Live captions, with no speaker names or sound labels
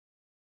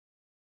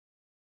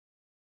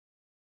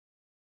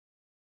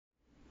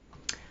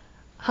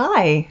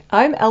Hi,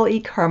 I'm L.E.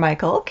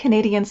 Carmichael,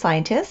 Canadian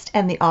scientist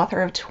and the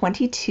author of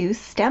 22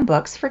 STEM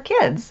books for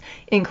kids,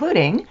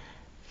 including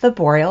The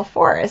Boreal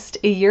Forest,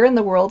 A Year in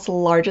the World's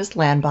Largest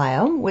Land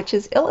Biome, which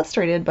is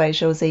illustrated by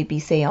José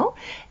Biseo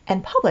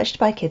and published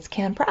by Kids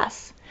Can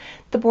Press.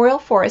 The Boreal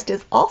Forest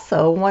is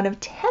also one of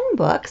 10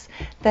 books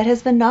that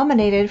has been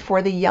nominated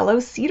for the Yellow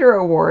Cedar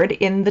Award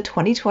in the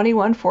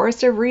 2021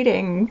 Forest of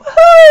Reading.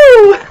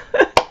 Woohoo!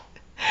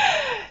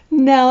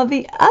 Now,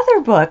 the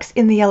other books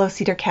in the Yellow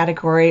Cedar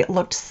category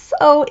looked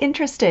so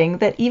interesting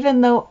that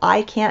even though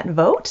I can't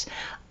vote,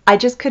 I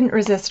just couldn't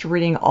resist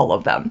reading all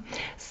of them.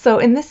 So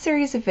in this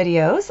series of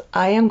videos,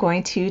 I am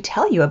going to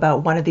tell you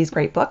about one of these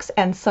great books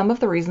and some of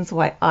the reasons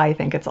why I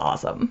think it's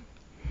awesome.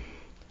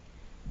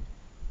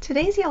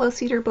 Today's Yellow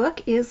Cedar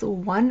book is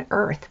One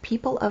Earth,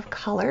 People of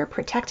Color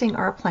Protecting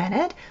Our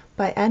Planet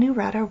by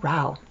Anuradha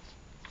Rao.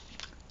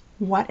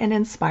 What an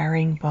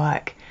inspiring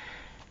book.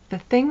 The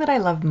thing that I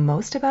love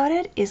most about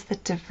it is the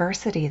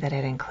diversity that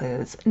it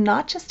includes,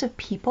 not just of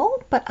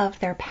people, but of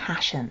their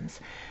passions.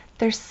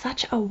 There's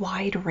such a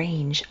wide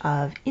range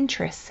of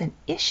interests and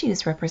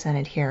issues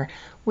represented here,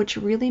 which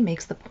really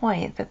makes the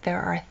point that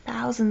there are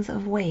thousands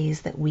of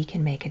ways that we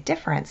can make a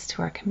difference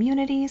to our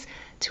communities,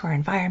 to our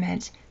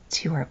environment,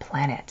 to our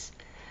planet.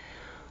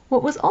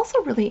 What was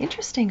also really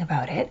interesting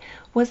about it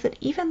was that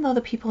even though the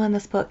people in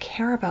this book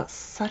care about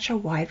such a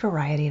wide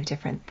variety of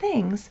different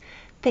things,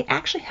 they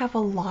actually have a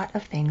lot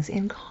of things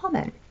in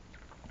common.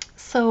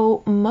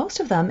 So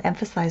most of them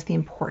emphasize the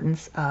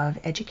importance of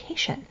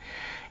education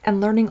and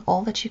learning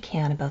all that you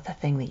can about the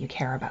thing that you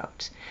care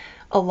about.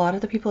 A lot of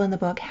the people in the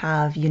book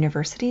have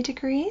university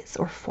degrees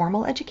or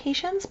formal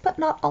educations, but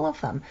not all of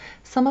them.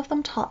 Some of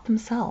them taught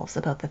themselves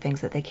about the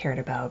things that they cared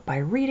about by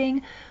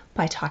reading,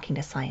 by talking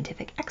to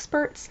scientific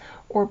experts,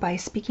 or by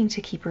speaking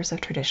to keepers of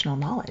traditional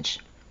knowledge.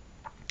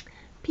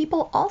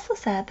 People also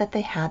said that they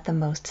had the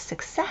most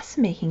success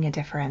making a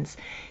difference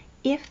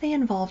if they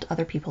involved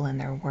other people in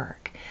their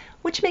work,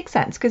 which makes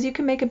sense because you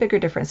can make a bigger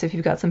difference if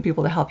you've got some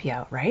people to help you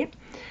out, right?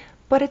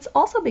 But it's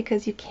also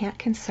because you can't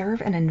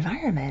conserve an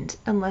environment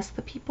unless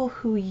the people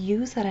who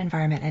use that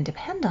environment and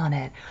depend on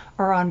it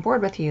are on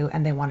board with you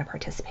and they want to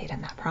participate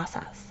in that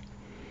process.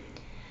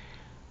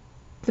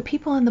 The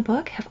people in the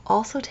book have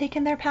also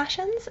taken their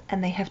passions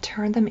and they have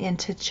turned them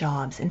into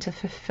jobs, into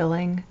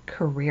fulfilling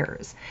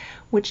careers,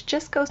 which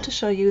just goes to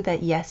show you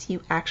that yes,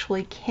 you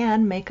actually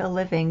can make a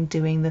living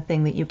doing the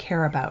thing that you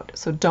care about.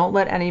 So don't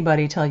let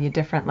anybody tell you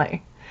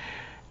differently.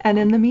 And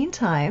in the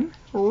meantime,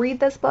 read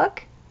this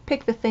book,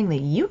 pick the thing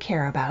that you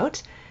care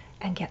about,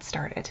 and get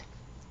started.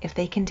 If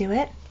they can do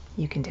it,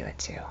 you can do it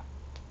too.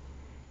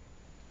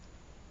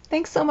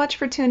 Thanks so much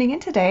for tuning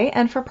in today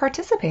and for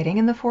participating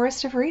in the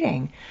Forest of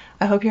Reading.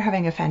 I hope you're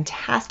having a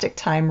fantastic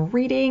time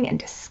reading and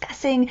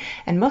discussing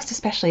and most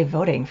especially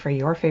voting for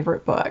your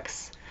favorite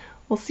books.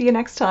 We'll see you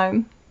next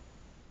time.